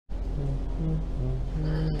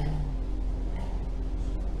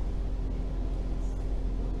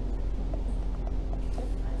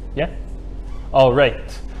Yeah? All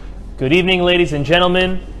right. Good evening, ladies and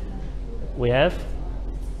gentlemen. We have?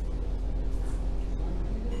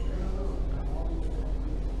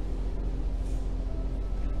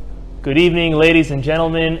 Good evening, ladies and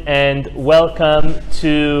gentlemen, and welcome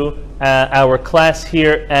to our class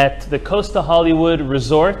here at the Costa Hollywood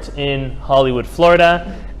Resort in Hollywood,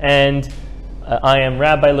 Florida. And I am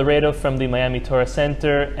Rabbi Laredo from the Miami Torah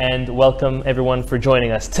Center, and welcome everyone for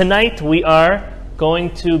joining us. Tonight we are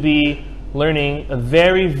going to be learning a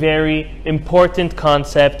very, very important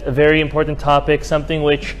concept, a very important topic, something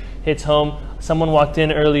which hits home. Someone walked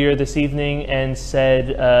in earlier this evening and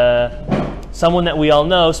said, someone that we all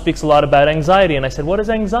know speaks a lot about anxiety. And I said, what is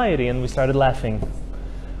anxiety? And we started laughing.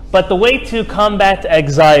 But the way to combat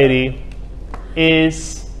anxiety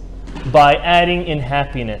is by adding in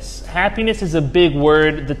happiness. Happiness is a big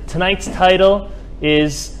word. Tonight's title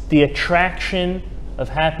is The Attraction of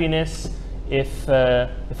Happiness. If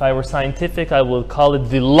I were scientific, I would call it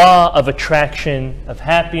the law of attraction of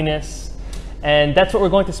happiness. And that's what we're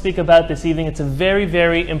going to speak about this evening. It's a very,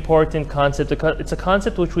 very important concept. It's a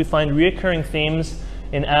concept which we find recurring themes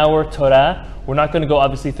in our Torah. We're not going to go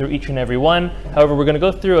obviously through each and every one. However, we're going to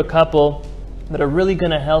go through a couple that are really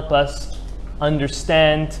going to help us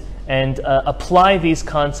understand and apply these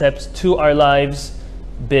concepts to our lives,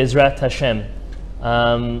 Be'ezrat Hashem.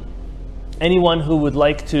 Anyone who would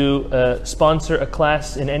like to sponsor a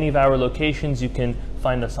class in any of our locations, you can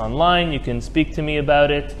find us online, you can speak to me about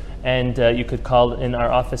it, and you could call in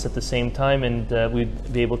our office at the same time, and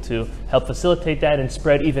we'd be able to help facilitate that and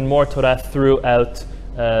spread even more Torah throughout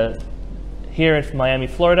here in Miami,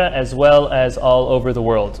 Florida, as well as all over the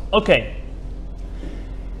world. Okay.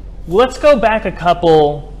 Let's go back a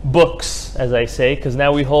couple books, as I say, because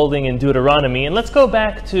now we're holding in Deuteronomy, and let's go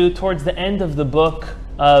back to towards the end of the book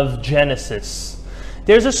of Genesis.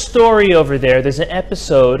 There's a story over there, there's an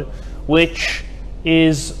episode which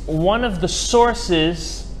is one of the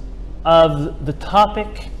sources of the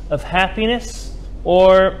topic of happiness,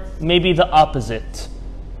 or maybe the opposite.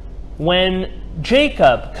 When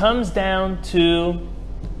Jacob comes down to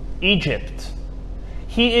Egypt,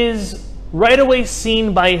 he is right away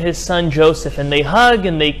seen by his son Joseph, and they hug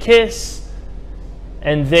and they kiss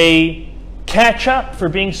and they catch up for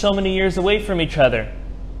being so many years away from each other.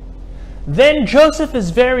 Then Joseph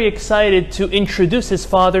is very excited to introduce his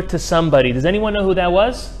father to somebody. Does anyone know who that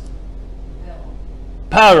was?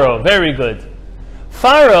 Pharaoh. Very good.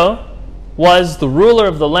 Pharaoh was the ruler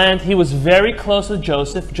of the land. He was very close with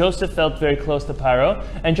Joseph. Joseph felt very close to Pharaoh.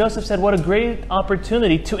 And Joseph said, what a great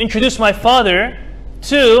opportunity to introduce my father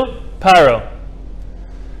to Pharaoh.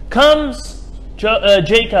 Comes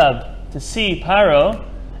Jacob to see Pharaoh,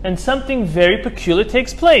 and something very peculiar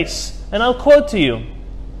takes place. And I'll quote to you.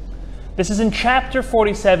 This is in chapter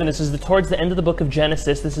 47. This is towards the end of the book of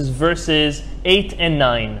Genesis. This is verses 8 and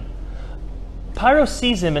 9. Pharaoh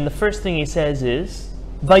sees him, and the first thing he says is,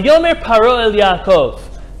 Vayomer Paro el Yaakov,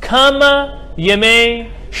 Kama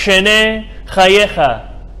yemei shene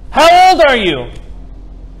chayecha. How old are you?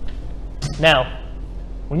 Now,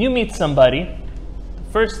 when you meet somebody,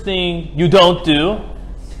 the first thing you don't do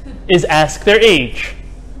is ask their age.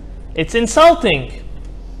 It's insulting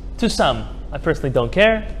to some. I personally don't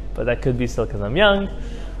care, but that could be still because I'm young.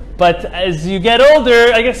 But as you get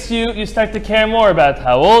older, I guess you start to care more about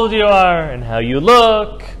how old you are and how you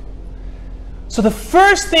look. So the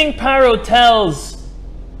first thing Pharaoh tells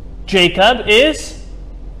Jacob is,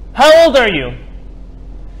 how old are you?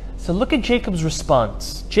 So look at Jacob's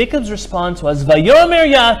response. Jacob's response was, Vayomer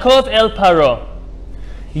Yaakov el Paro,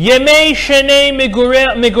 Yemei shenei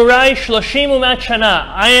megurai shloshim u'mat shana.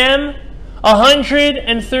 I am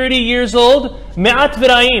 130 years old, me'at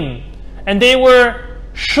v'ra'im. And they were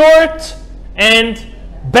short and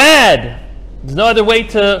bad. There's no other way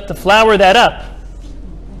to flower that up.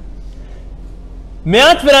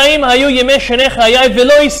 Me'at v'ra'im hayu yemei shenei chayai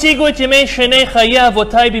v'lo isigu et yemei shenei chayai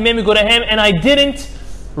avotai b'mei megurehem. And I didn't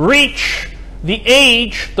reach the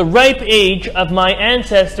age, the ripe age of my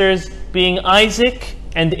ancestors being Isaac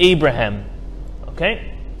and Abraham.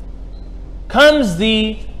 Okay? Comes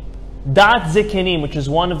the Dat Zekenim, which is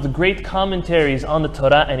one of the great commentaries on the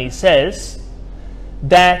Torah, and he says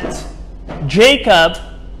that Jacob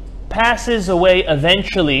passes away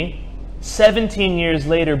eventually 17 years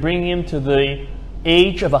later, bringing him to the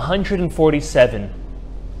age of 147.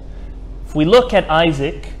 If we look at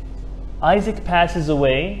Isaac, Isaac passes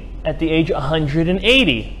away at the age of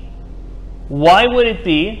 180. Why would it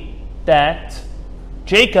be that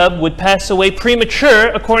Jacob would pass away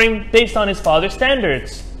premature based on his father's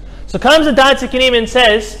standards? So comes the Dat Zekenim and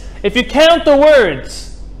says, if you count the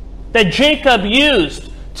words that Jacob used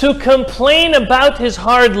to complain about his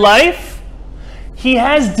hard life, he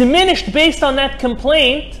has diminished, based on that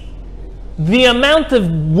complaint, the amount of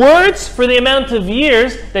words for the amount of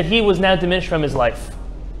years that he was now diminished from his life.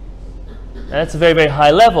 And that's a very, very high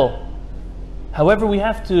level. However, we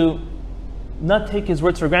have to not take his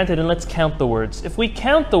words for granted, and let's count the words. If we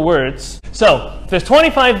count the words, so if there's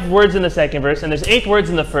 25 words in the second verse and there's 8 words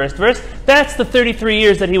in the first verse, that's the 33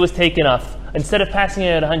 years that he was taken off. Instead of passing it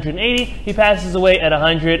at 180, he passes away at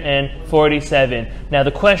 147. Now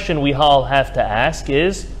the question we all have to ask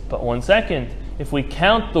is, but one second, if we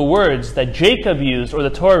count the words that Jacob used, or the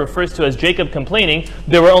Torah refers to as Jacob complaining,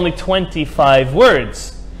 there were only 25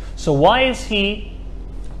 words. So why is he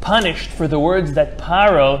punished for the words that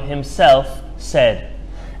Paro himself said?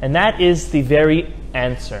 And that is the very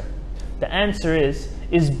answer. The answer is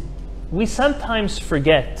we sometimes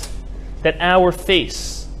forget that our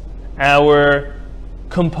face, our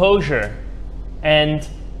composure, and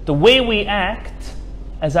the way we act,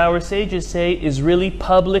 as our sages say, is really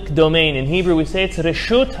public domain. In Hebrew we say it's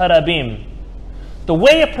reshut harabim. The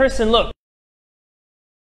way a person looks.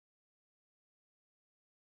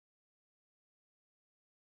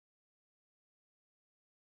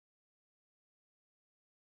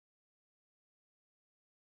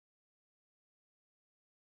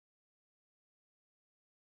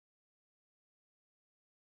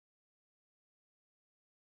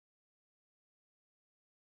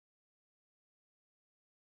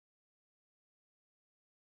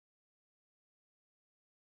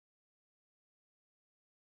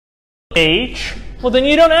 Age, well then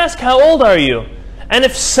you don't ask how old are you. And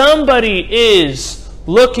if somebody is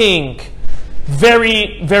looking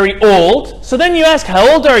very, very old, so then you ask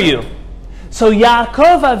how old are you. So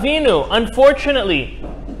Yaakov Avinu, unfortunately,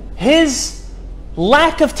 his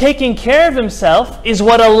lack of taking care of himself is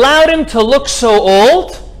what allowed him to look so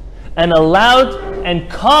old, and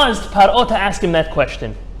caused Paro to ask him that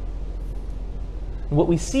question. What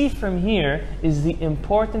we see from here is the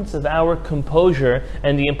importance of our composure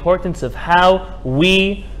and the importance of how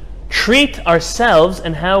we treat ourselves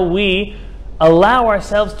and how we allow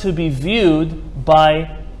ourselves to be viewed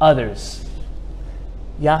by others.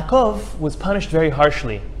 Yaakov was punished very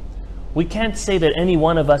harshly. We can't say that any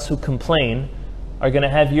one of us who complain are going to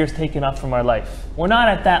have years taken off from our life. We're not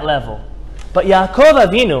at that level. But Yaakov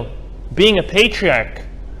Avinu, being a patriarch,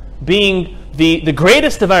 being the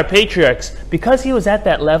greatest of our patriarchs, because he was at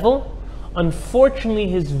that level, unfortunately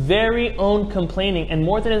his very own complaining, and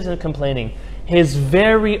more than his complaining, his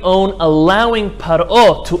very own allowing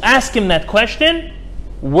Paro to ask him that question,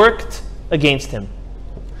 worked against him.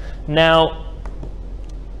 Now,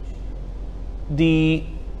 the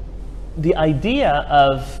idea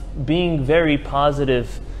of being very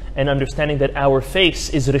positive and understanding that our face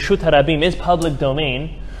is Reshut Harabim, is public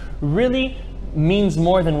domain, really means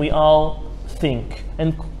more than we all think.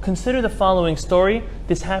 And consider the following story.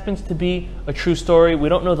 This happens to be a true story. We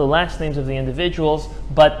don't know the last names of the individuals,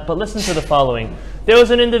 but listen to the following. There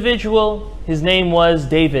was an individual, his name was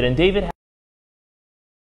David, and David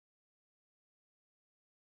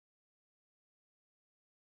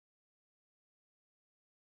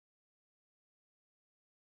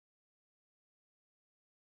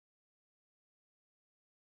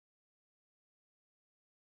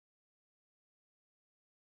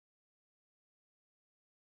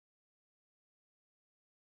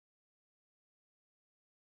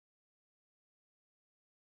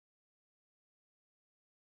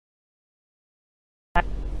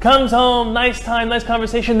comes home, nice time, nice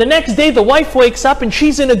conversation. The next day the wife wakes up and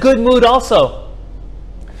she's in a good mood also.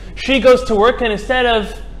 She goes to work, and instead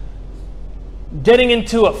of getting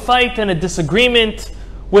into a fight and a disagreement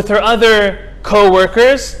with her other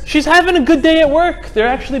co-workers, she's having a good day at work. They're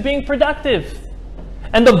actually being productive.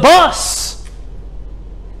 And the boss,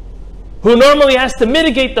 who normally has to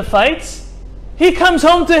mitigate the fights, he comes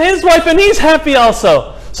home to his wife and he's happy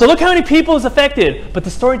also. So look how many people is affected. But the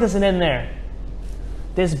story doesn't end there.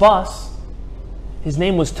 This boss, his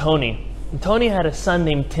name was Tony. And Tony had a son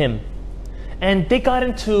named Tim. And they got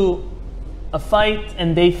into a fight,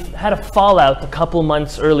 and they had a fallout a couple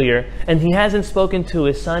months earlier, and he hasn't spoken to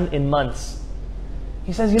his son in months.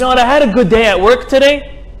 He says, you know what, I had a good day at work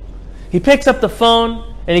today. He picks up the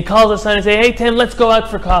phone and he calls his son and says, hey Tim, let's go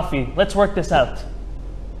out for coffee. Let's work this out.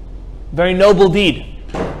 Very noble deed.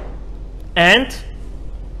 And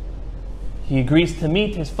he agrees to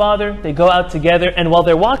meet his father. They go out together, and while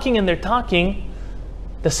they're walking and they're talking,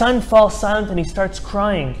 the son falls silent and he starts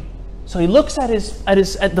crying. So he looks at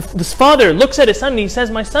this father looks at his son and he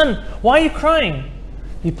says, my son, why are you crying?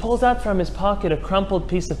 He pulls out from his pocket a crumpled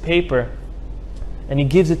piece of paper and he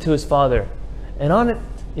gives it to his father. And on it,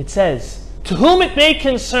 it says, To whom it may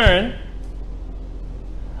concern,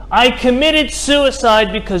 I committed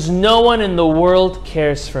suicide because no one in the world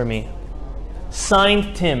cares for me.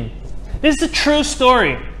 Signed, Tim. This is a true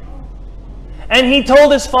story. And he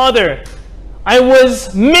told his father, I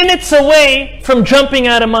was minutes away from jumping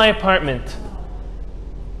out of my apartment.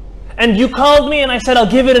 And you called me and I said, I'll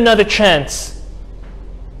give it another chance.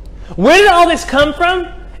 Where did all this come from?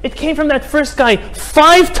 It came from that first guy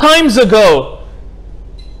 5 times ago.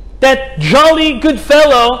 That jolly good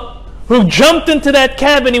fellow who jumped into that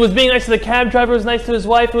cab and he was being nice to the cab driver, was nice to his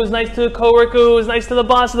wife, who was nice to a coworker, who was nice to the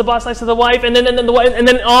boss nice to the wife, and then the wife, and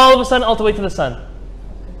then all of a sudden all the way to the son.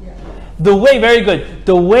 The way, very good.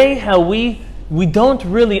 The way how we don't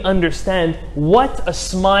really understand what a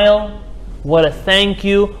smile, what a thank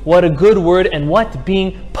you, what a good word, and what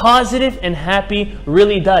being positive and happy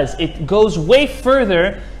really does. It goes way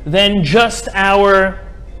further than just our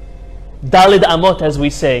Dalid Amot, as we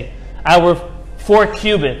say, our 4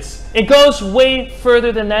 cubits. It goes way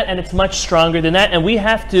further than that, and it's much stronger than that, and we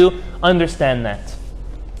have to understand that.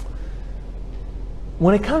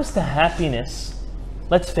 When it comes to happiness,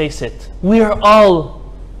 let's face it, we are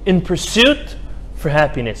all in pursuit for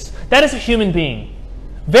happiness. That is a human being.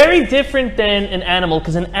 Very different than an animal,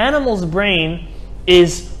 because an animal's brain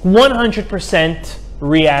is 100%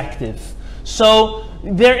 reactive. So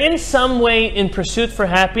they're in some way in pursuit for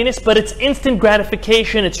happiness, but it's instant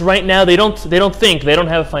gratification. It's right now. They don't think. They don't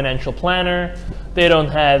have a financial planner. They don't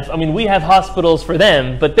have, I mean, we have hospitals for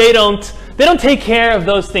them, but they don't take care of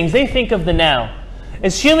those things. They think of the now.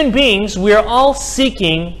 As human beings, we are all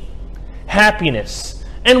seeking happiness.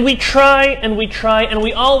 And we try, and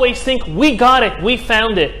we always think, we got it, we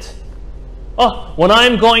found it. Oh, when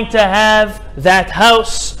I'm going to have that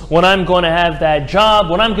house, when I'm going to have that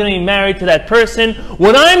job, when I'm going to be married to that person,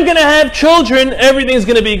 when I'm going to have children, everything's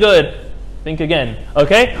going to be good. Think again,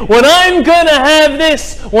 okay? When I'm going to have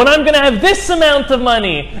this, when I'm going to have this amount of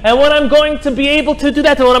money, and when I'm going to be able to do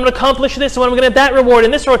that, and when I'm going to accomplish this, and when I'm going to get that reward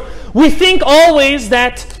and this reward, we think always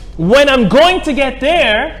that when I'm going to get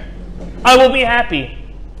there, I will be happy.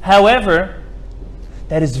 However,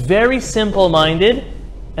 that is very simple-minded,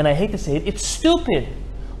 and I hate to say it, it's stupid.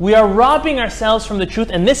 We are robbing ourselves from the truth,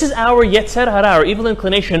 and this is our Yetzer Hara, our evil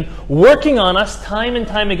inclination, working on us time and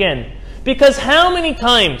time again. Because how many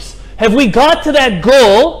times have we got to that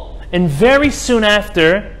goal, and very soon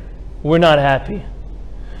after, we're not happy?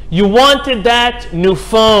 You wanted that new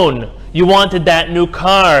phone. You wanted that new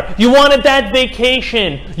car. You wanted that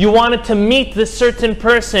vacation. You wanted to meet this certain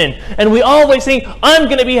person. And we always think, I'm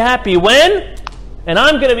going to be happy when? And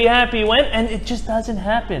I'm going to be happy when? And it just doesn't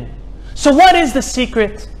happen. So what is the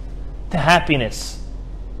secret to happiness?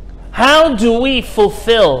 How do we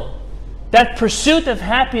fulfill that pursuit of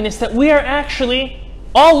happiness that we are actually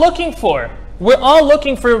all looking for? We're all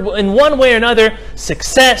looking for, in one way or another,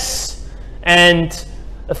 success and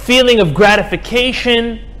a feeling of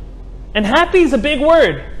gratification. And happy is a big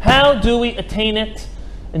word. How do we attain it?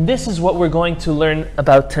 And this is what we're going to learn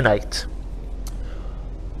about tonight.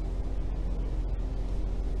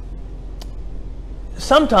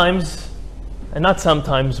 Sometimes, and not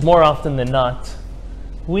sometimes, more often than not,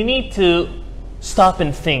 we need to stop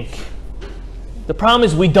and think. The problem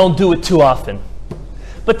is we don't do it too often.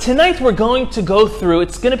 But tonight we're going to go through,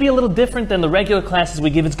 it's going to be a little different than the regular classes we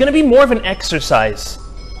give. It's going to be more of an exercise.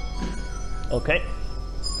 Okay?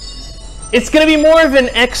 It's going to be more of an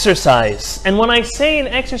exercise. And when I say an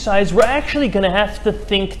exercise, we're actually going to have to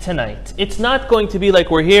think tonight. It's not going to be like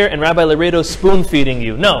we're here and Rabbi Laredo's spoon feeding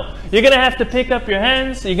you. No. You're going to have to pick up your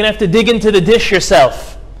hands. You're going to have to dig into the dish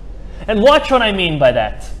yourself. And watch what I mean by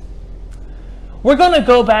that. We're going to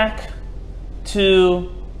go back to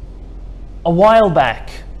a while back.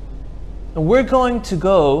 And we're going to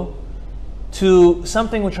go to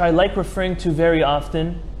something which I like referring to very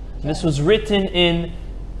often. And this was written in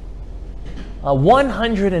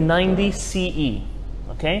 190 CE,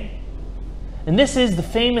 okay? And this is the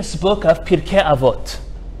famous book of Pirkei Avot.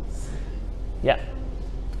 Yeah,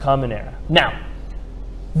 Common Era. Now,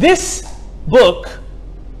 this book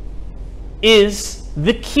is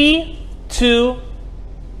the key to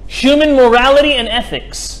human morality and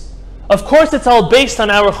ethics. Of course, it's all based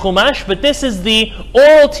on our Chumash, but this is the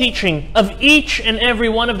oral teaching of each and every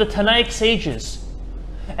one of the Tanaic sages.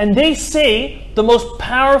 And they say the most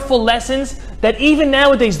powerful lessons that even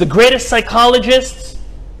nowadays the greatest psychologists,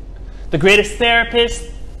 the greatest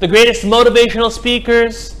therapists, the greatest motivational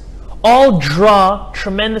speakers, all draw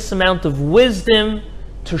tremendous amount of wisdom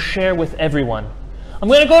to share with everyone. I'm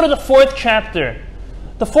going to go to the 4th chapter.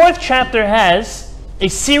 The 4th chapter has a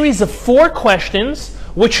series of 4 questions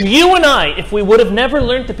which you and I, if we would have never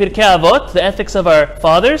learned the Pirkei Avot, the ethics of our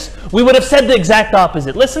fathers, we would have said the exact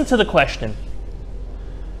opposite. Listen to the question.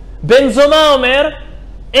 Ben Zoma Omer,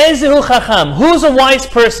 Ezehu Chacham, who's a wise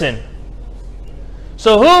person?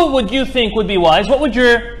 So who would you think would be wise? What would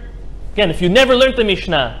again, if you never learned the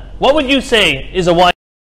Mishnah, what would you say is a wise?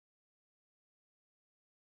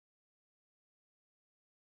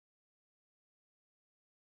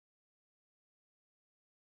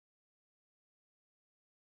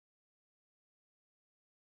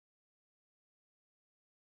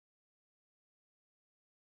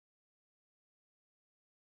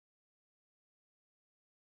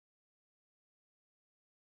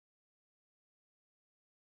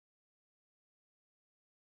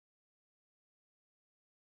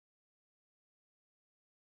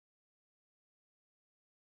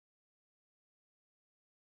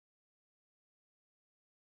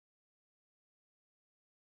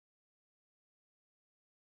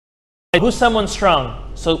 Who's someone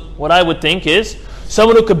strong? So what I would think is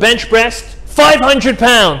someone who could bench press 500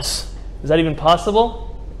 pounds. Is that even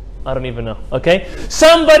possible? I don't even know. Okay?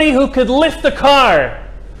 Somebody who could lift a car.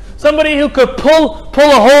 Somebody who could pull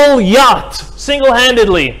a whole yacht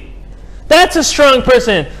single-handedly. That's a strong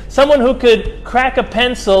person. Someone who could crack a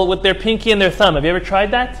pencil with their pinky and their thumb. Have you ever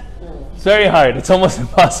tried that? It's very hard. It's almost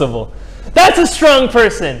impossible. That's a strong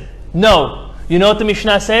person. No. You know what the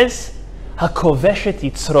Mishnah says? Hakoveshet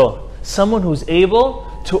yitzro. Someone who's able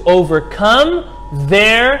to overcome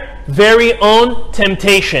their very own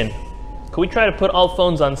temptation. Can we try to put all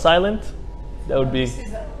phones on silent? That would be...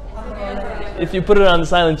 If you put it on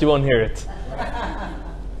silent, you won't hear it.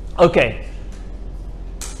 Okay.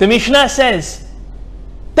 The Mishnah says,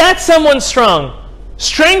 that's someone strong.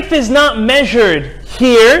 Strength is not measured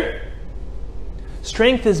here.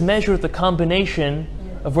 Strength is measured with the combination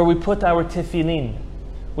of where we put our tefillin,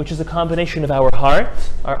 which is a combination of our heart,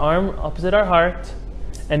 our arm opposite our heart,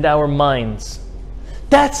 and our minds.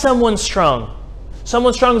 That's someone strong.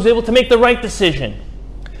 Someone strong who's able to make the right decision.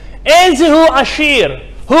 Ezehu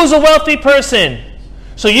ashir, who's a wealthy person?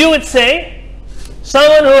 So you would say,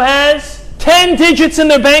 someone who has 10 digits in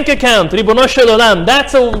their bank account, Ribono Shel Olam,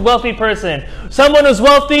 that's a wealthy person. Someone who's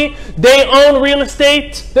wealthy, they own real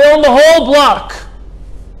estate, they own the whole block.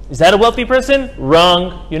 Is that a wealthy person?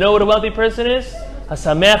 Wrong. You know what a wealthy person is?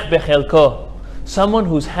 Hasamech bechelko. Someone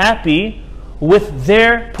who's happy with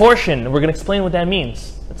their portion. And we're going to explain what that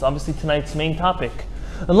means. That's obviously tonight's main topic.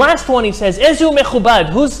 And last one, he says, Ezu mechubad.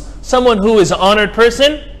 Who's someone who is an honored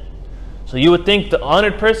person? So you would think the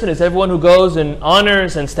honored person is everyone who goes and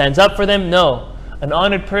honors and stands up for them. No. An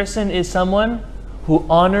honored person is someone who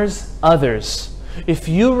honors others. If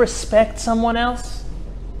you respect someone else,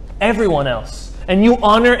 everyone else, and you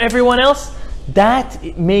honor everyone else,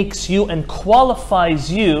 that makes you and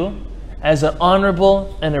qualifies you as an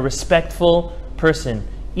honorable and a respectful person.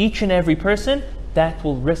 Each and every person, that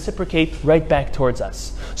will reciprocate right back towards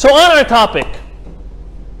us. So on our topic,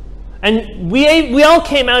 and we all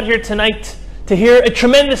came out here tonight to hear a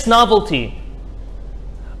tremendous novelty.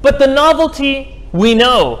 But the novelty we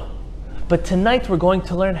know. But tonight we're going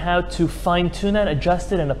to learn how to fine-tune that,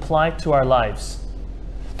 adjust it, and apply it to our lives.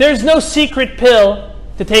 There's no secret pill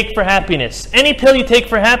to take for happiness. Any pill you take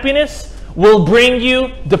for happiness will bring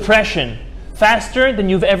you depression faster than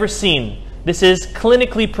you've ever seen. This is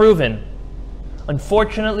clinically proven.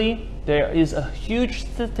 Unfortunately, there is a huge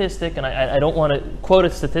statistic, and I don't want to quote a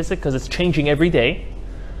statistic because it's changing every day,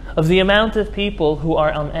 of the amount of people who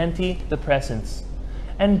are on antidepressants.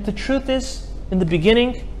 And the truth is, in the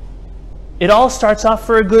beginning, it all starts off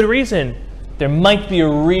for a good reason. There might be a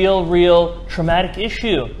real traumatic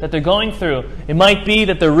issue that they're going through. It might be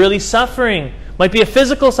that they're really suffering. Might be a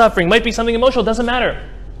physical suffering. Might be something emotional. Doesn't matter.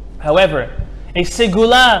 However, a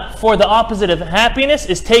segula for the opposite of happiness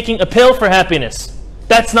is taking a pill for happiness.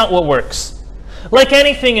 That's not what works. Like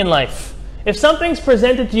anything in life, if something's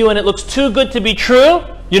presented to you and it looks too good to be true,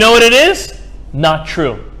 you know what it is? Not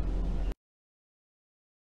true.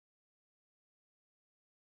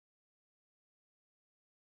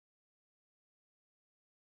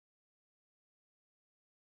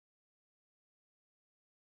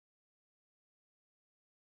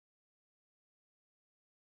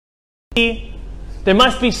 There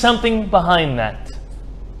must be something behind that.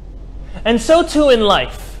 And so too in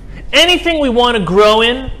life. Anything we want to grow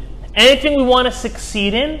in, anything we want to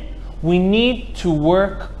succeed in, we need to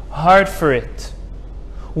work hard for it.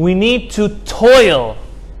 We need to toil.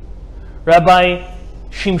 Rabbi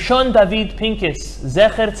Shimshon David Pincus,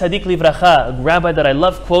 Zecher Tzadik Livracha, a rabbi that I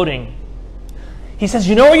love quoting, he says,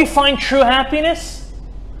 you know where you find true happiness?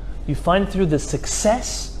 You find it through the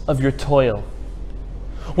success of your toil.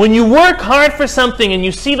 When you work hard for something and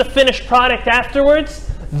you see the finished product afterwards,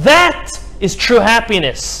 that is true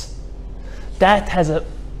happiness. That has a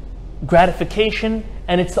gratification,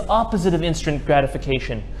 and it's the opposite of instant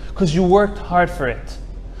gratification because you worked hard for it.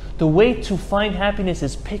 The way to find happiness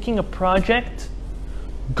is picking a project,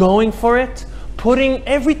 going for it, putting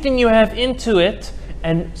everything you have into it,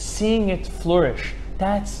 and seeing it flourish.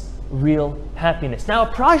 That's real happiness. Now,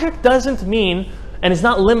 a project doesn't mean, and is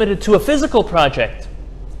not limited to a physical project.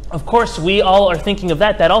 Of course, we all are thinking of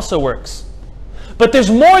that. That also works. But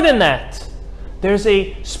there's more than that. There's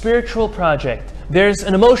a spiritual project. There's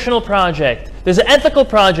an emotional project. There's an ethical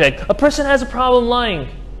project. A person has a problem lying.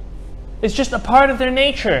 It's just a part of their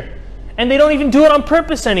nature. And they don't even do it on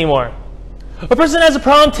purpose anymore. A person has a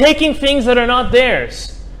problem taking things that are not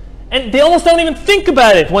theirs. And they almost don't even think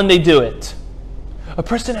about it when they do it. A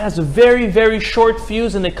person has a very, very short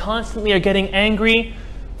fuse and they constantly are getting angry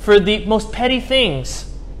for the most petty things.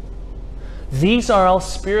 These are all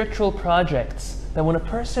spiritual projects that when a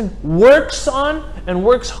person works on and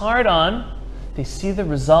works hard on, they see the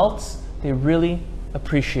results, they really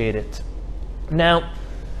appreciate it. Now,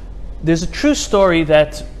 there's a true story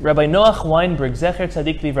that Rabbi Noach Weinberg, Zecher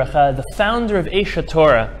Tzadik Livracha, the founder of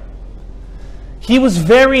Torah, he was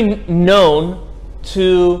very known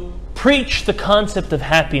to preach the concept of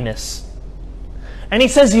happiness. And he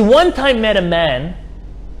says he one time met a man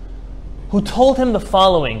who told him the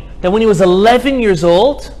following, that when he was 11 years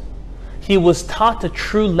old, he was taught a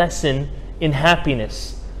true lesson in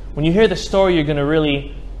happiness. When you hear the story, you're going to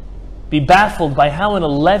really be baffled by how an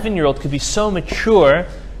 11-year-old could be so mature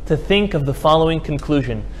to think of the following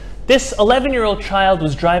conclusion. This 11-year-old child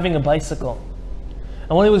was driving a bicycle.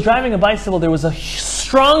 And when he was driving a bicycle, there was a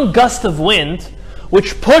strong gust of wind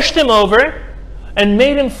which pushed him over and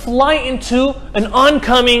made him fly into an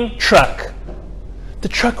oncoming truck. The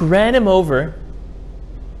truck ran him over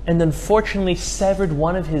and unfortunately severed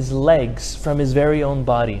one of his legs from his very own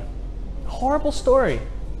body. Horrible story.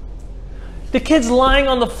 The kid's lying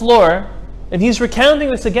on the floor, and he's recounting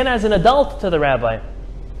this again as an adult to the rabbi.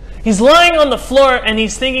 He's lying on the floor and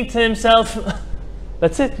he's thinking to himself,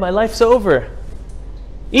 that's it, my life's over.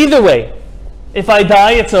 Either way, if I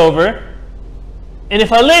die, it's over. And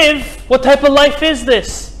if I live, what type of life is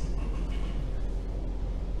this?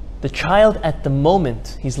 The child at the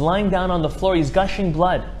moment, he's lying down on the floor, he's gushing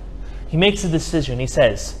blood. He makes a decision. He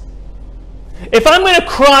says, if I'm going to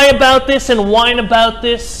cry about this and whine about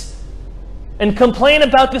this and complain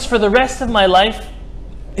about this for the rest of my life,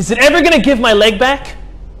 is it ever going to give my leg back?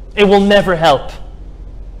 It will never help.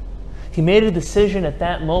 He made a decision at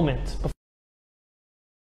that moment.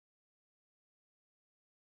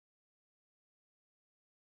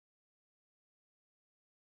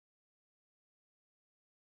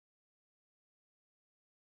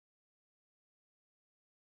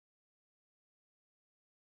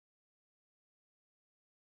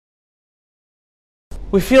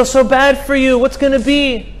 We feel so bad for you. What's going to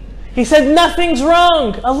be? He said, nothing's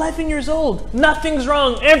wrong. 11 years old. Nothing's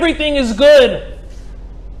wrong. Everything is good.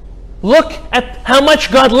 Look at how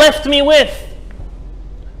much God left me with.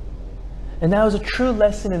 And that was a true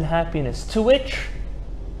lesson in happiness, to which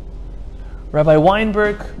Rabbi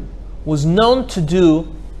Weinberg was known to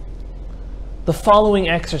do the following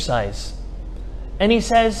exercise. And he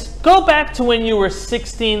says, go back to when you were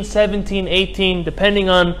 16, 17, 18, depending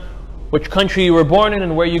on which country you were born in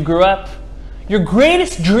and where you grew up. Your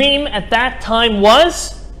greatest dream at that time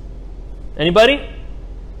was, anybody?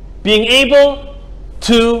 Being able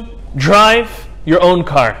to drive your own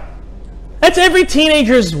car. That's every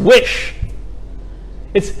teenager's wish.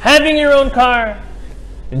 It's having your own car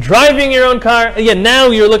and driving your own car. Again, now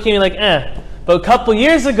you're looking like, But a couple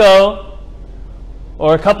years ago,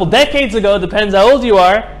 or a couple decades ago, depends how old you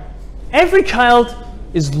are, every child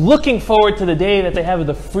is looking forward to the day that they have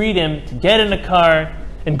the freedom to get in a car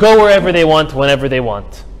and go wherever they want, whenever they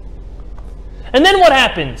want. And then what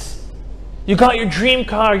happens? You got your dream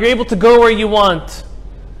car, you're able to go where you want.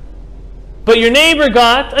 But your neighbor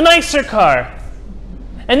got a nicer car.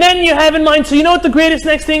 And then you have in mind, so you know what the greatest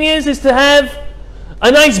next thing is to have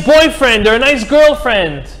a nice boyfriend or a nice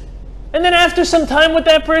girlfriend. And then after some time with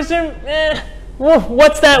that person,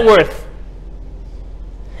 what's that worth?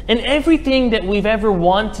 And everything that we've ever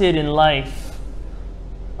wanted in life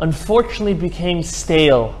unfortunately became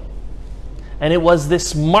stale. And it was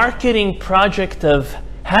this marketing project of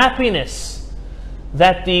happiness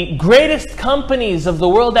that the greatest companies of the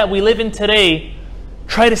world that we live in today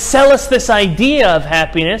try to sell us this idea of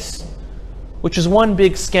happiness, which is one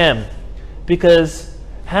big scam. Because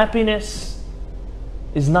happiness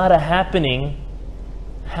is not a happening.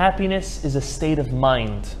 Happiness is a state of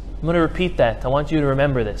mind. I'm going to repeat that. I want you to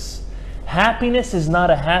remember this. Happiness is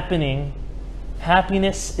not a happening.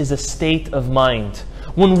 Happiness is a state of mind.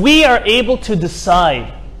 When we are able to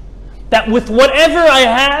decide that with whatever I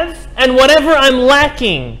have and whatever I'm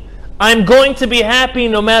lacking, I'm going to be happy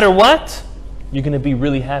no matter what, you're going to be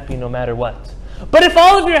really happy no matter what. But if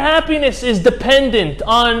all of your happiness is dependent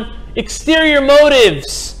on exterior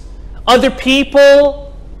motives, other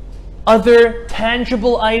people, other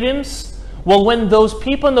tangible items, well, when those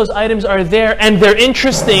people and those items are there and they're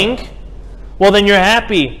interesting, well, then you're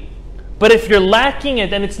happy. But if you're lacking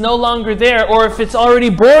it and it's no longer there, or if it's already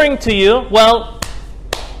boring to you, well,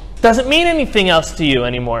 it doesn't mean anything else to you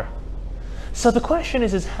anymore. So the question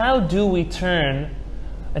is how do we turn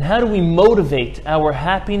and how do we motivate our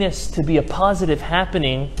happiness to be a positive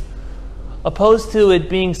happening, opposed to it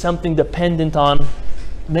being something dependent on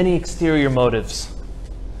many exterior motives?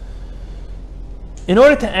 In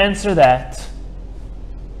order to answer that,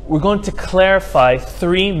 we're going to clarify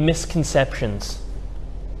 3 misconceptions.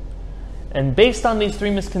 And based on these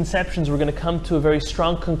 3 misconceptions, we're going to come to a very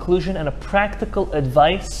strong conclusion and a practical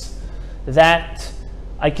advice that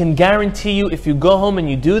I can guarantee you, if you go home and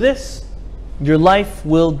you do this, your life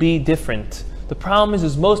will be different. The problem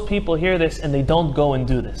is most people hear this and they don't go and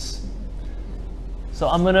do this. So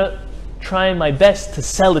I'm going to try my best to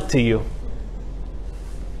sell it to you.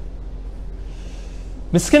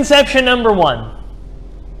 Misconception number 1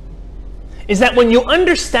 is that when you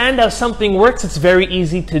understand how something works, it's very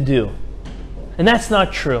easy to do. And that's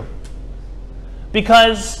not true.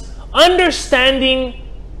 Because understanding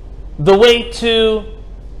the way to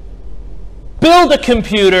build a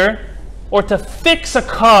computer or to fix a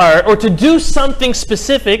car or to do something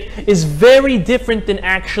specific is very different than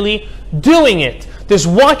actually doing it. There's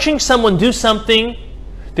watching someone do something,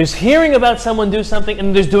 there's hearing about someone do something,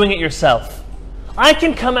 and there's doing it yourself. I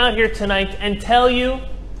can come out here tonight and tell you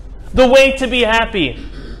the way to be happy.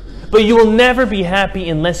 But you will never be happy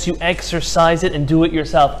unless you exercise it and do it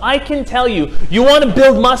yourself. I can tell you, you want to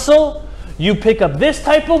build muscle? You pick up this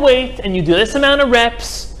type of weight and you do this amount of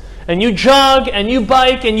reps and you jog and you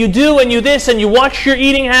bike and you do and you this and you watch your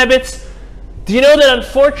eating habits. Do you know that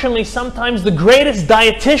unfortunately sometimes the greatest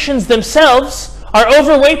dietitians themselves are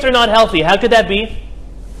overweight or not healthy? How could that be?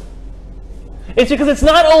 It's because it's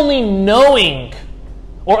not only knowing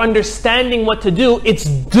or understanding what to do, it's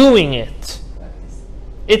doing it.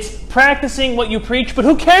 It's practicing what you preach, but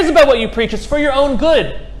who cares about what you preach? It's for your own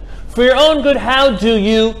good. For your own good, how do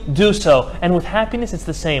you do so? And with happiness, it's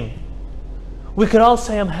the same. We could all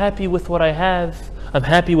say, I'm happy with what I have. I'm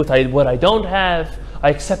happy with what I don't have.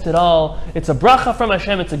 I accept it all. It's a bracha from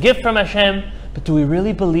Hashem. It's a gift from Hashem. But do we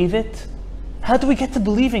really believe it? How do we get to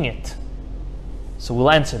believing it? So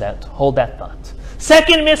we'll answer that. Hold that thought.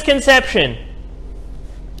 Second misconception,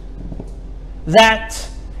 that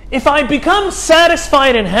if I become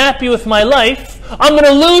satisfied and happy with my life, I'm going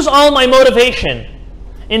to lose all my motivation.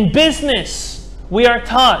 In business, we are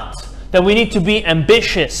taught that we need to be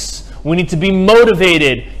ambitious. We need to be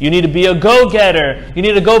motivated. You need to be a go-getter. You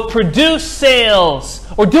need to go produce sales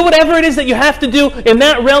or do whatever it is that you have to do in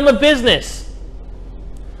that realm of business.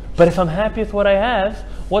 But if I'm happy with what I have,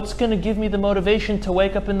 what's going to give me the motivation to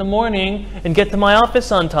wake up in the morning and get to my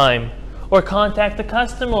office on time? Or contact a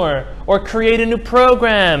customer, or create a new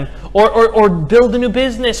program, or build a new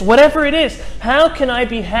business, whatever it is. How can I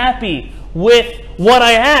be happy with what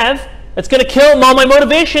I have that's going to kill all my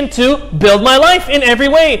motivation to build my life in every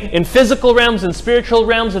way, in physical realms, in spiritual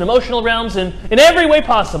realms, in emotional realms, in every way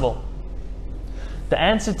possible? The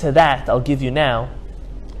answer to that, I'll give you now,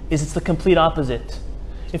 is it's the complete opposite.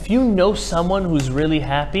 If you know someone who's really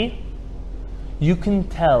happy, you can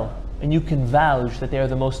tell and you can vouch that they are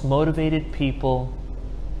the most motivated people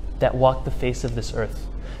that walk the face of this earth.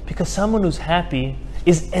 Because someone who's happy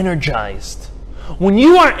is energized. When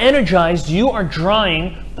you are energized, you are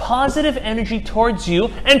drawing positive energy towards you,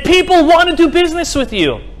 and people want to do business with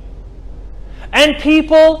you. And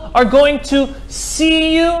people are going to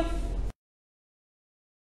see you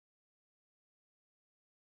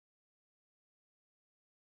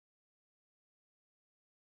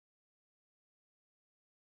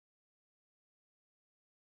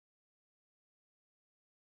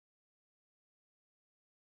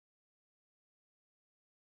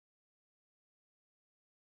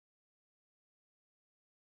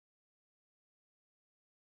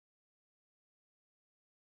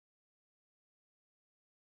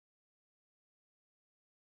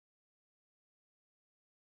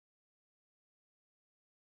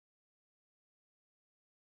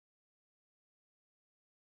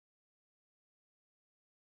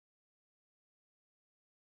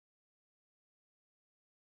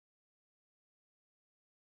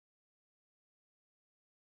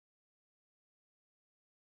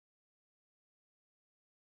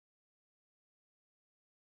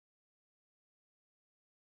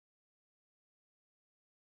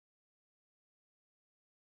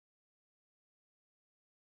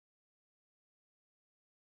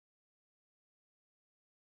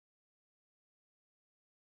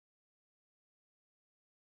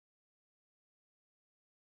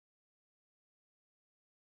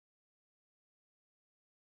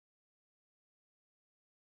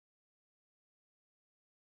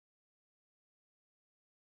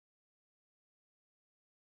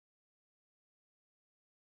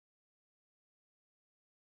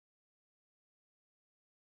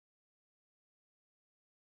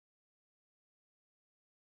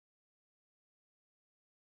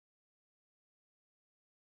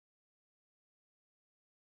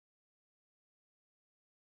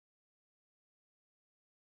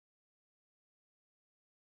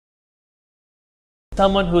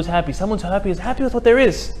someone who's happy. Someone who's happy is happy with what there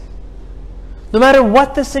is, no matter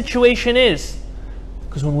what the situation is.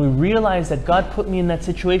 Because when we realize that God put me in that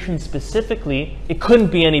situation specifically, it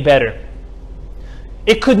couldn't be any better.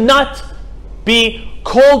 It could not be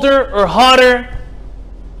colder or hotter,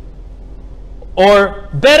 or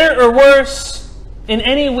better or worse, in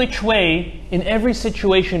any which way, in every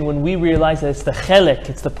situation, when we realize that it's the chelek,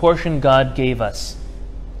 it's the portion God gave us.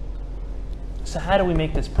 So how do we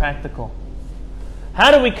make this practical? How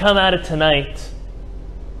do we come out of tonight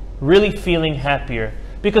really feeling happier?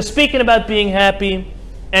 Because speaking about being happy,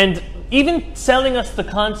 and even selling us the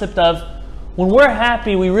concept of when we're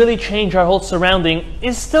happy, we really change our whole surrounding,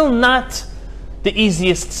 is still not the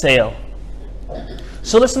easiest sale.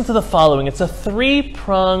 So listen to the following. It's a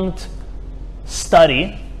three-pronged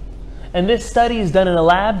study. And this study is done in a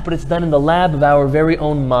lab, but it's done in the lab of our very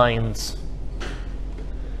own minds.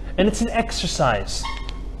 And it's an exercise.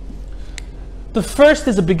 The first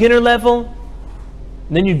is a beginner level.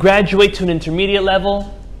 And then you graduate to an intermediate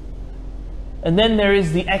level. And then there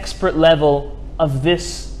is the expert level of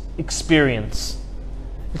this experience.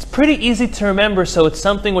 It's pretty easy to remember, so it's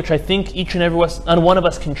something which I think each and every one of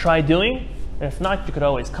us can try doing. And if not, you could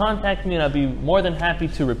always contact me and I'd be more than happy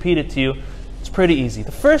to repeat it to you. It's pretty easy.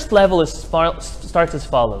 The first level starts as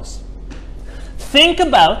follows. Think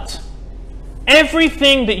about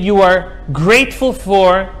everything that you are grateful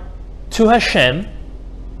for to Hashem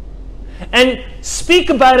and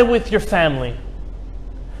speak about it with your family.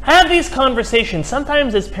 Have these conversations.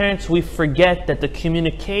 Sometimes as parents we forget that the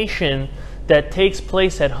communication that takes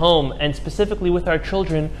place at home, and specifically with our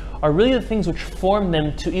children, are really the things which form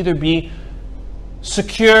them to either be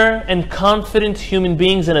secure and confident human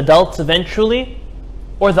beings and adults eventually,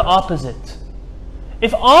 or the opposite.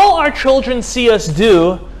 If all our children see us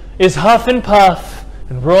do is huff and puff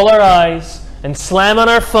and roll our eyes and slam on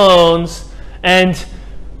our phones and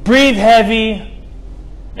breathe heavy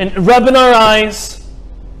and rub in our eyes,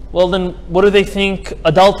 well then what do they think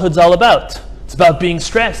adulthood's all about? It's about being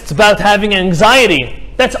stressed. It's about having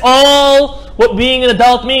anxiety. That's all what being an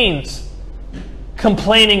adult means.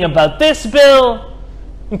 Complaining about this bill,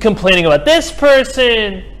 and complaining about this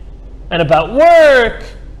person, and about work.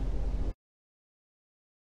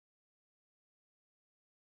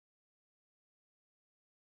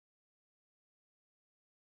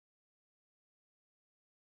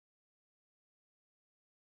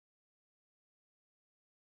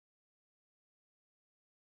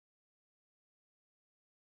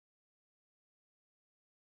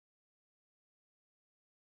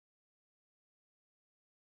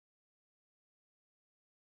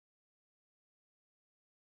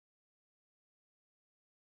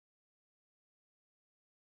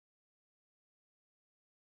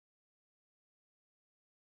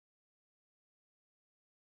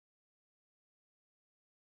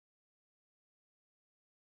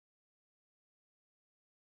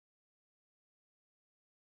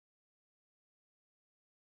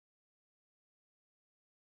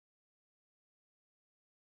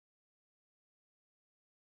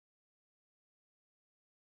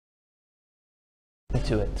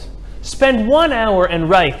 To it. Spend 1 hour and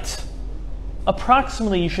write.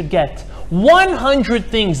 Approximately you should get 100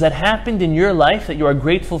 things that happened in your life that you are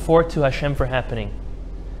grateful for to Hashem for happening.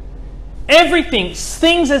 Everything.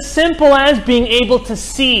 Things as simple as being able to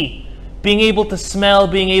see, being able to smell,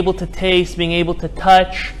 being able to taste, being able to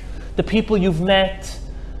touch, the people you've met,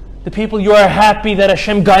 the people you are happy that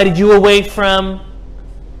Hashem guided you away from,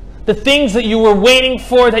 the things that you were waiting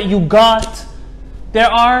for that you got.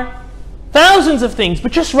 There are thousands of things, but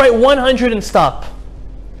just write 100 and stop.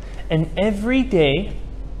 And every day,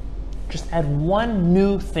 just add one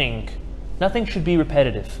new thing. Nothing should be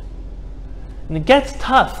repetitive. And it gets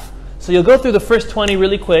tough. So you'll go through the first 20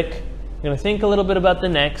 really quick. You're going to think a little bit about the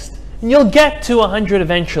next. And you'll get to 100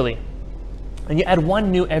 eventually. And you add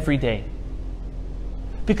one new every day.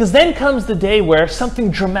 Because then comes the day where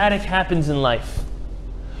something dramatic happens in life.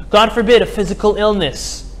 God forbid, a physical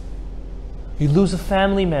illness. You lose a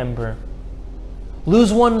family member.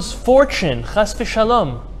 Lose one's fortune, chas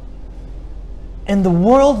v'shalom. And the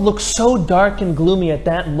world looks so dark and gloomy at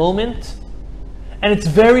that moment, and it's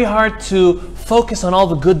very hard to focus on all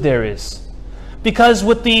the good there is. Because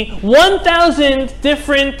with the 1,000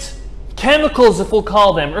 different chemicals, if we'll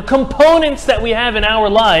call them, or components that we have in our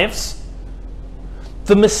lives,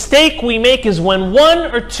 the mistake we make is when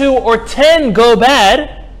 1 or 2 or 10 go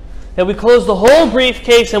bad, that we close the whole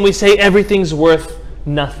briefcase and we say everything's worth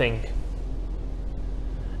nothing.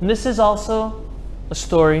 And this is also a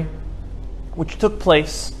story which took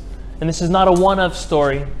place, and this is not a one-of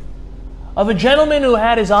story, of a gentleman who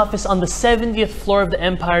had his office on the 70th floor of the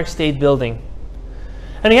Empire State Building.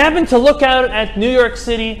 And he happened to look out at New York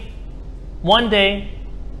City one day,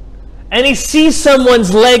 and he sees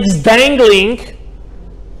someone's legs dangling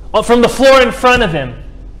from the floor in front of him.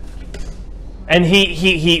 And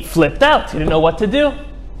he flipped out. He didn't know what to do.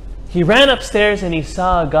 He ran upstairs and he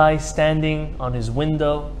saw a guy standing on his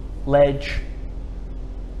window ledge.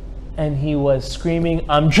 And he was screaming,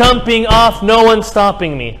 "I'm jumping off, no one's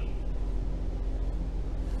stopping me."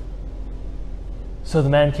 So the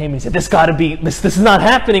man came and he said, this is not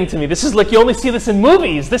happening to me. This is like, you only see this in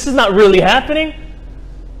movies. This is not really happening.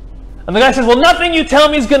 And the guy says, "Well, nothing you tell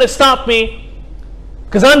me is going to stop me,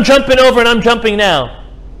 because I'm jumping over and I'm jumping now."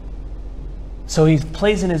 So he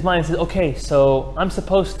plays in his mind and says, "Okay, so I'm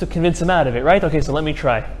supposed to convince him out of it, right? Okay, so let me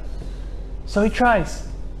try." So he tries.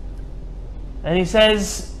 And he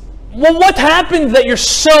says, "Well, what happened that you're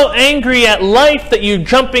so angry at life that you're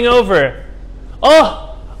jumping over?"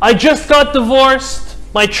 "Oh, I just got divorced.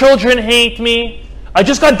 My children hate me. I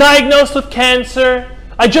just got diagnosed with cancer.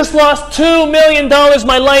 I just lost $2 million,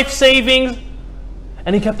 my life savings."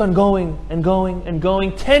 And he kept on going and going and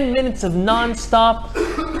going. 10 minutes of non-stop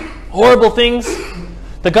horrible things.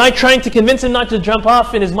 The guy trying to convince him not to jump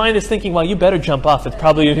off, in his mind is thinking, "Well, you better jump off. It's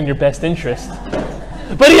probably in your best interest."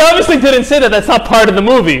 But he obviously didn't say that. That's not part of the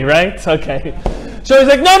movie, right? Okay. So he's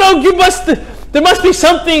like, no, there must be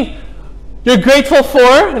something you're grateful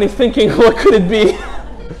for. And he's thinking, what could it be?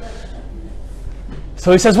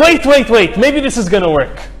 So he says, wait, maybe this is going to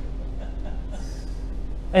work.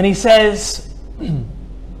 And he says,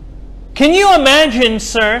 "Can you imagine,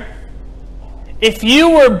 sir, if you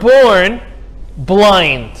were born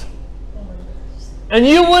blind and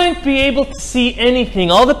you wouldn't be able to see anything,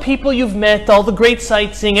 all the people you've met, all the great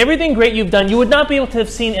sightseeing, everything great you've done, you would not be able to have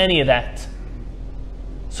seen any of that."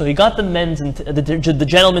 So he got the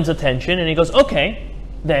gentleman's attention, and he goes, "Okay,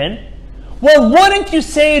 then, well, wouldn't you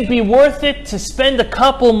say it'd be worth it to spend a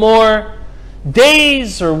couple more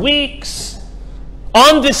days or weeks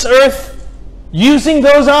on this earth using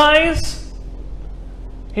those eyes?"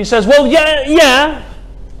 He says, "Well, yeah,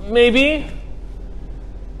 maybe."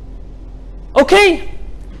 "Okay,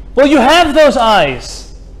 well, you have those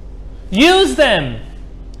eyes. Use them.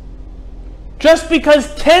 Just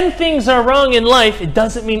because 10 things are wrong in life, it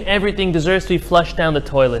doesn't mean everything deserves to be flushed down the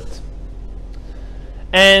toilet."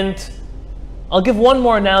 And I'll give one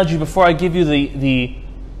more analogy before I give you the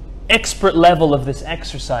expert level of this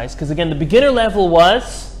exercise. Because again, the beginner level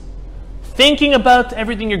was thinking about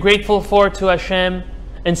everything you're grateful for to Hashem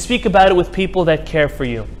and speak about it with people that care for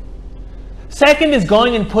you. Second is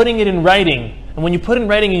going and putting it in writing. And when you put in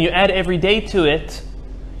writing and you add every day to it,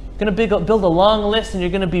 you're going to build a long list, and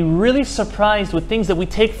you're going to be really surprised with things that we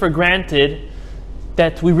take for granted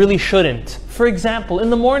that we really shouldn't. For example, in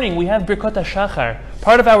the morning we have Birkot HaShachar.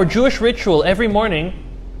 Part of our Jewish ritual every morning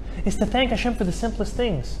is to thank Hashem for the simplest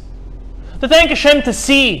things. To thank Hashem to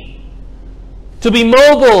see, to be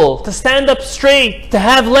mobile, to stand up straight, to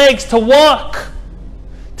have legs, to walk,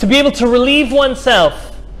 to be able to relieve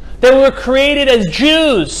oneself, that we were created as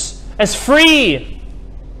Jews, as free.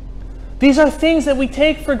 These are things that we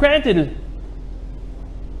take for granted.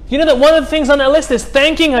 You know that one of the things on that list is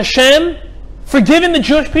thanking Hashem for giving the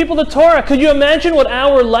Jewish people the Torah. Could you imagine what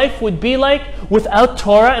our life would be like without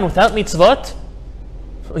Torah and without mitzvot?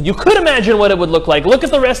 You could imagine what it would look like. Look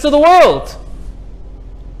at the rest of the world.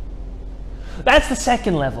 That's the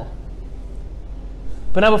second level.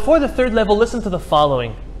 But now before the third level, listen to the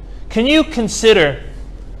following. Can you consider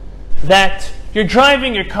that you're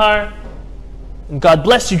driving your car, and God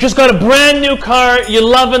bless you, just got a brand new car, you're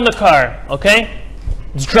loving the car, okay?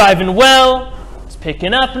 It's driving well, it's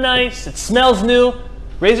picking up nice, it smells new.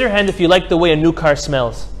 Raise your hand if you like the way a new car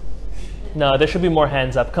smells. No, there should be more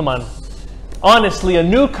hands up, come on. Honestly, a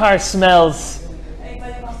new car smells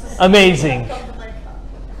amazing.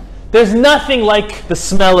 There's nothing like the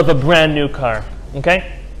smell of a brand new car,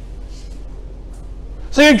 okay?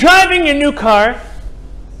 So you're driving your new car,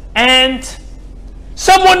 and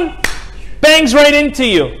someone bangs right into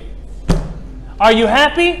you. Are you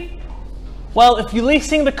happy? Well, if you're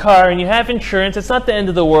leasing the car and you have insurance, it's not the end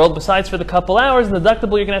of the world, besides for the couple hours and the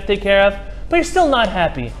deductible you're going to have to take care of, but you're still not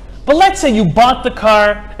happy. But let's say you bought the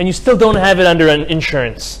car and you still don't have it under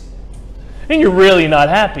insurance. And you're really not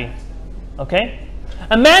happy. Okay?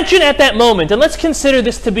 Imagine at that moment, and let's consider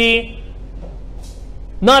this to be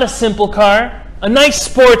not a simple car, a nice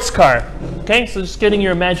sports car. Okay? So just getting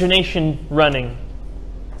your imagination running.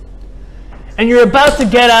 And you're about to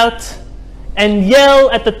get out and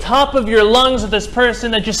yell at the top of your lungs at this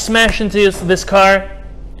person that just smashed into this car.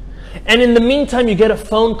 And in the meantime, you get a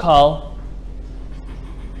phone call.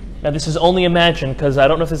 Now, this is only imagined, because I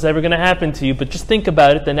don't know if this is ever going to happen to you, but just think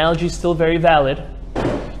about it. The analogy is still very valid.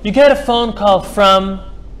 You get a phone call from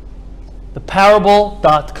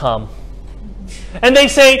theparable.com. And they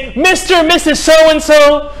say, Mr. and Mrs.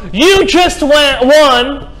 So-and-so, you just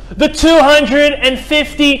won the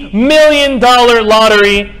 $250 million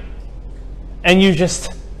lottery. And you're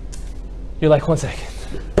like, 1 second.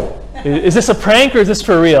 Is this a prank or is this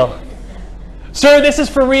for real? Sir, this is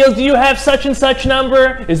for real. Do you have such and such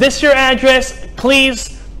number? Is this your address?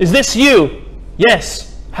 Please, is this you? Yes.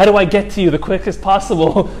 How do I get to you the quickest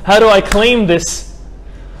possible? How do I claim this?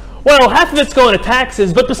 Well, half of it's going to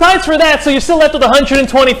taxes, but besides for that, so you're still left with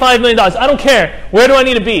 $125 million. I don't care. Where do I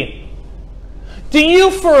need to be? Do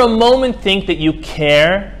you for a moment think that you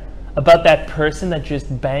care about that person that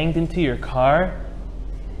just banged into your car?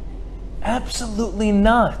 Absolutely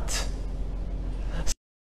not.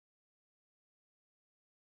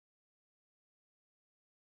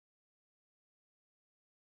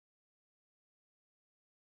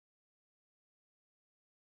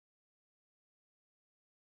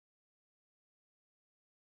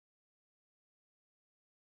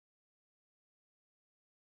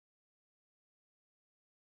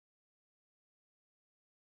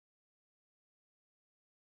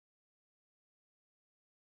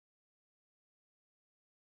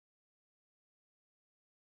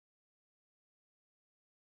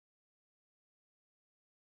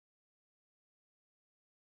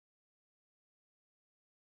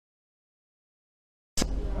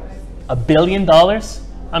 $1 billion?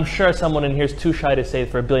 I'm sure someone in here is too shy to say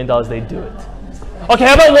for $1 billion they'd do it. Okay,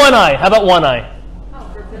 how about one eye? How about one eye?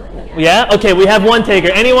 Oh, for $1 billion? Yeah? Okay, we have one taker.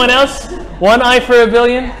 Anyone else? One eye for $1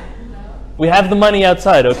 billion? We have the money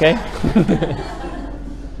outside, okay?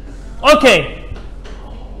 Okay.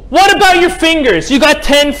 What about your fingers? You got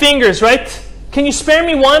 10 fingers, right? Can you spare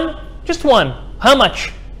me one? Just one. How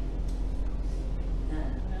much?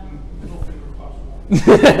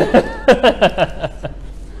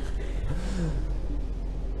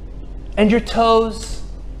 And your toes,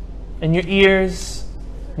 and your ears,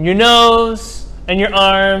 and your nose, and your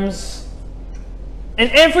arms,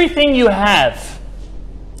 and everything you have.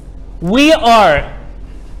 We are,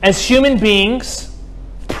 as human beings,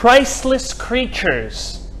 priceless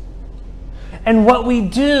creatures. And what we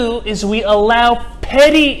do is we allow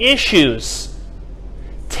petty issues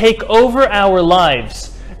take over our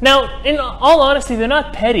lives. Now, in all honesty, they're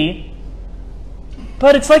not petty,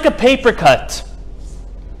 but it's like a paper cut.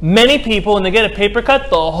 Many people, when they get a paper cut,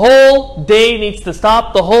 the whole day needs to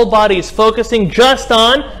stop. The whole body is focusing just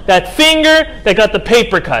on that finger that got the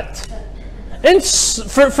paper cut. And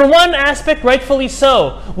for one aspect, rightfully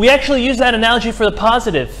so. We actually use that analogy for the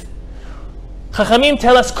positive. Chachamim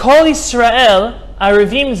tell us, Kol Yisrael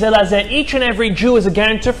arivim ze lazeh. Each and every Jew is a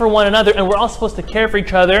guarantor for one another, and we're all supposed to care for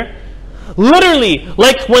each other. Literally,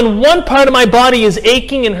 like when one part of my body is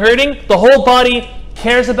aching and hurting, the whole body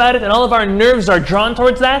cares about it, and all of our nerves are drawn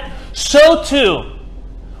towards that. So too,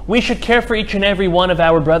 we should care for each and every one of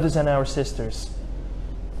our brothers and our sisters.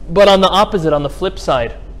 But on the opposite, on the flip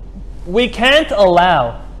side, we can't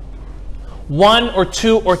allow 1 or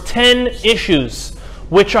 2 or 10 issues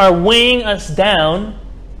which are weighing us down,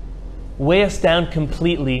 weigh us down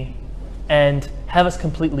completely and have us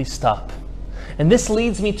completely stop. And this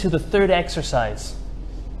leads me to the third exercise.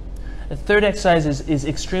 The third exercise is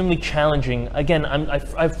extremely challenging. Again,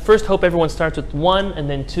 I first hope everyone starts with 1 and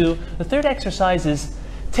then 2. The third exercise is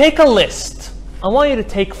take a list. I want you to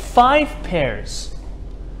take 5 pairs.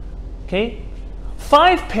 Okay?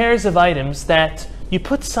 5 pairs of items that you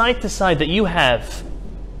put side to side that you have.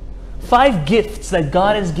 5 gifts that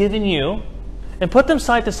God has given you, and put them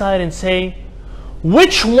side to side and say,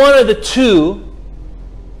 which one of the 2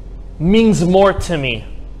 means more to me,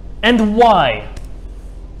 and why?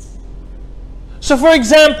 So for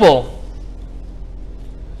example,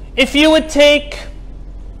 if you would take,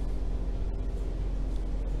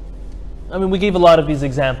 we gave a lot of these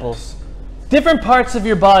examples, different parts of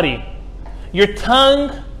your body, your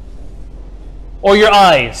tongue or your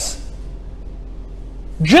eyes.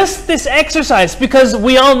 Just this exercise, because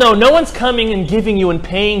we all know no one's coming and giving you and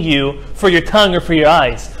paying you for your tongue or for your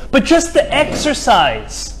eyes, but just the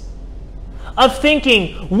exercise of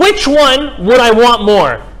thinking, which one would I want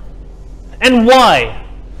more? And why?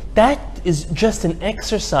 That is just an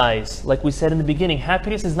exercise. Like we said in the beginning,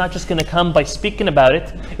 happiness is not just going to come by speaking about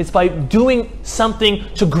it. It's by doing something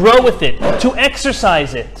to grow with it, to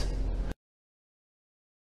exercise it.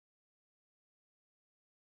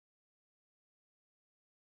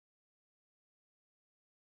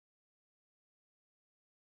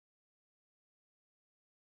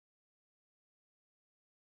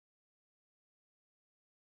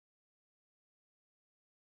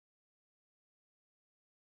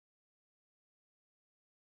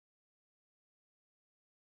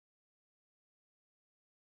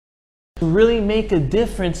 really make a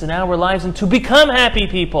difference in our lives and to become happy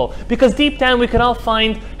people. Because deep down we can all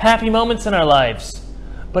find happy moments in our lives.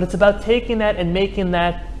 But it's about taking that and making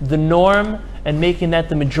that the norm and making that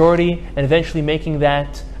the majority and eventually making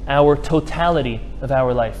that our totality of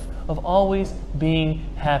our life, of always being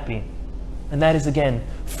happy. And that is, again,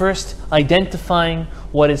 first identifying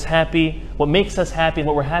what is happy, what makes us happy and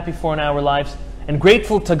what we're happy for in our lives, and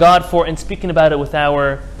grateful to God for, and speaking about it with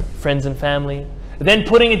our friends and family. Then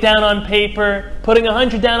putting it down on paper, putting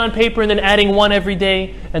 100 down on paper and then adding 1 every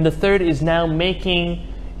day. And the third is now making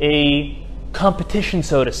a competition,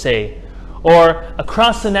 so to say, or a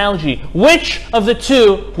cross analogy. Which of the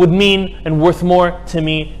two would mean and worth more to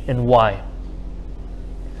me and why?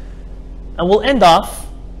 And we'll end off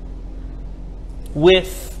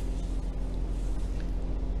with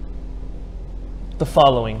the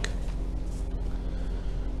following.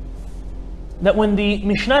 That when the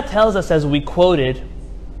Mishnah tells us, as we quoted,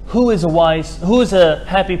 who is a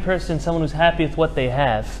happy person, someone who's happy with what they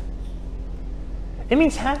have, it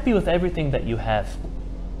means happy with everything that you have.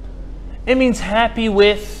 It means happy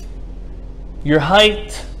with your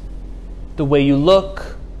height, the way you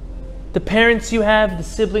look, the parents you have, the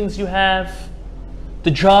siblings you have,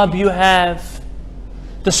 the job you have,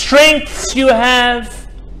 the strengths you have,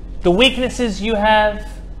 the weaknesses you have,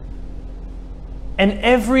 and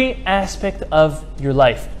every aspect of your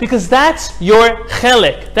life. Because that's your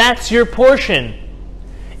chelik, that's your portion.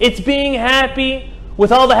 It's being happy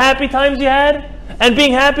with all the happy times you had, and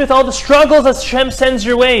being happy with all the struggles that Hashem sends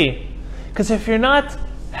your way. Because if you're not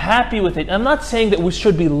happy with it, I'm not saying that we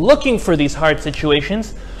should be looking for these hard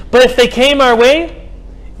situations, but if they came our way,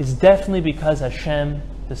 it's definitely because Hashem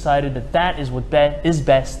decided that that is what is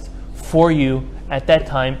best for you at that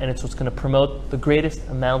time, and it's what's going to promote the greatest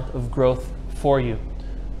amount of growth for you.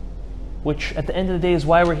 Which at the end of the day is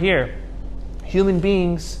why we're here. Human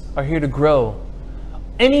beings are here to grow.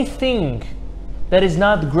 Anything that is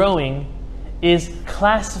not growing is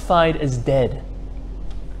classified as dead.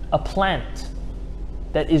 A plant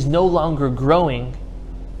that is no longer growing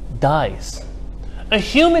dies. A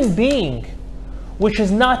human being which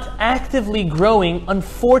is not actively growing,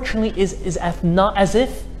 unfortunately, is as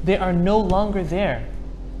if they are no longer there.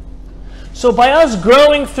 So by us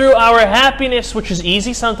growing through our happiness, which is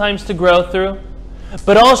easy sometimes to grow through,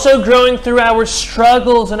 but also growing through our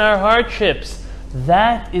struggles and our hardships,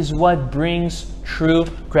 that is what brings true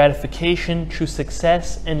gratification, true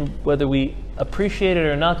success, and whether we appreciate it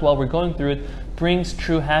or not while we're going through it, brings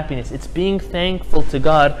true happiness. It's being thankful to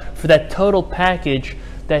God for that total package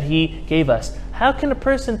that He gave us. How can a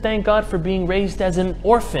person thank God for being raised as an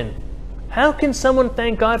orphan? How can someone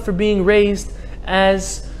thank God for being raised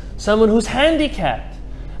as someone who's handicapped?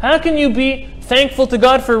 How can you be thankful to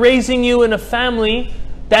God for raising you in a family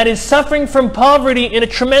that is suffering from poverty in a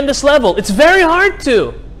tremendous level? It's very hard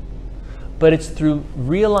to. But it's through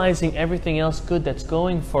realizing everything else good that's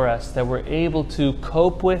going for us that we're able to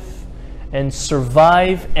cope with and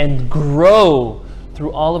survive and grow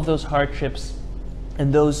through all of those hardships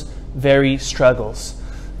and those very struggles.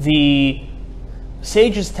 The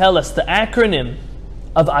sages tell us the acronym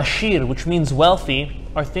of Ashir, which means wealthy,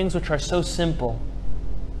 are things which are so simple.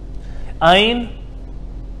 Ayn,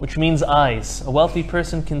 which means eyes. A wealthy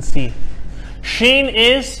person can see. Shin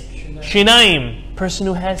is Shinaim, person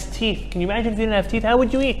who has teeth. Can you imagine if you didn't have teeth? How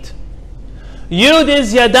would you eat? Yud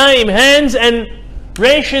is Yadaim, hands, and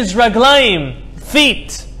Resh is Raglaim,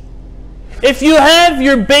 feet. If you have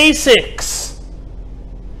your basics,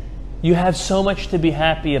 you have so much to be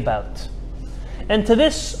happy about. And to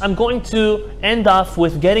this, I'm going to end off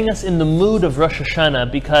with getting us in the mood of Rosh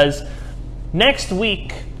Hashanah, because next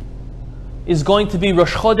week is going to be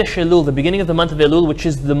Rosh Chodesh Elul, the beginning of the month of Elul, which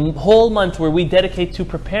is the whole month where we dedicate to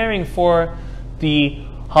preparing for the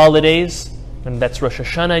holidays, and that's Rosh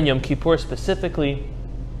Hashanah and Yom Kippur specifically.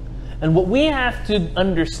 And what we have to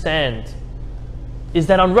understand is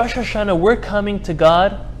that on Rosh Hashanah we're coming to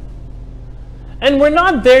God, and we're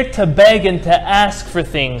not there to beg and to ask for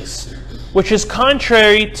things, which is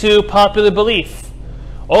contrary to popular belief.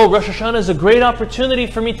 Oh, Rosh Hashanah is a great opportunity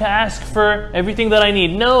for me to ask for everything that I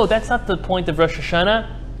need. No, that's not the point of Rosh Hashanah.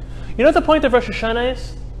 You know what the point of Rosh Hashanah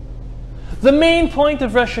is? The main point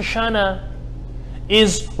of Rosh Hashanah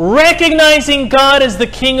is recognizing God as the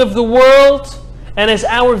King of the world and as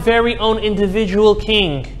our very own individual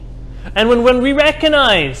King. And when we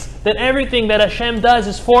recognize that everything that Hashem does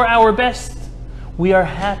is for our best, we are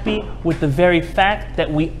happy with the very fact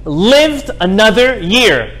that we lived another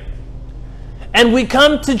year. And we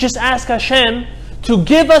come to just ask Hashem to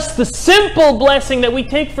give us the simple blessing that we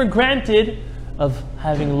take for granted of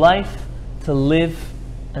having life to live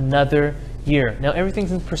another year. Now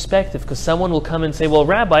everything's in perspective, because someone will come and say, well,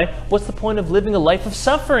 Rabbi, what's the point of living a life of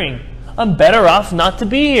suffering? I'm better off not to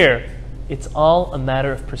be here. It's all a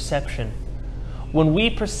matter of perception. When we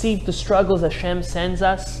perceive the struggles Hashem sends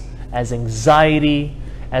us as anxiety,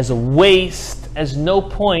 as a waste, as no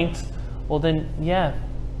point, well then, yeah,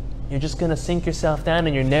 you're just going to sink yourself down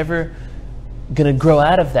and you're never going to grow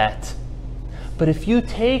out of that. But if you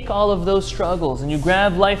take all of those struggles and you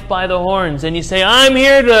grab life by the horns and you say, I'm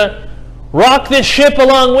here to rock this ship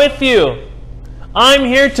along with you. I'm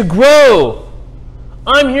here to grow.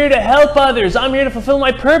 I'm here to help others. I'm here to fulfill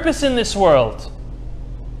my purpose in this world.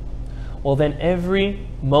 Well, then every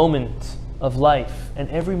moment of life and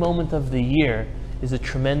every moment of the year is a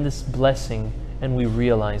tremendous blessing, and we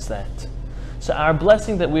realize that. So our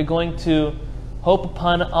blessing that we're going to hope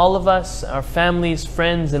upon all of us, our families,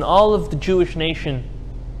 friends, and all of the Jewish nation,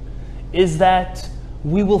 is that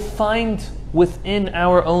we will find within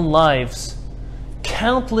our own lives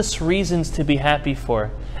countless reasons to be happy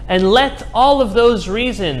for. And let all of those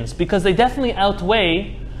reasons, because they definitely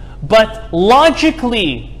outweigh, but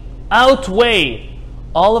logically outweigh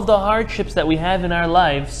all of the hardships that we have in our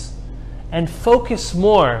lives, and focus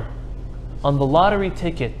more on the lottery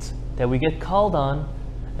ticket that we get called on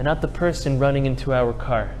and not the person running into our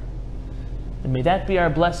car. And may that be our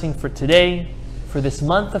blessing for today, for this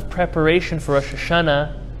month of preparation for Rosh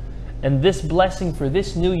Hashanah, and this blessing for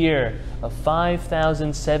this new year of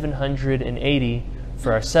 5,780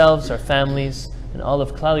 for ourselves, our families, and all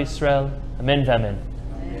of Klal Yisrael. Amen v'amen.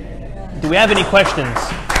 Do we have any questions?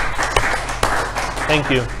 Thank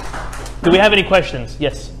you. Do we have any questions?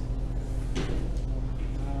 Yes.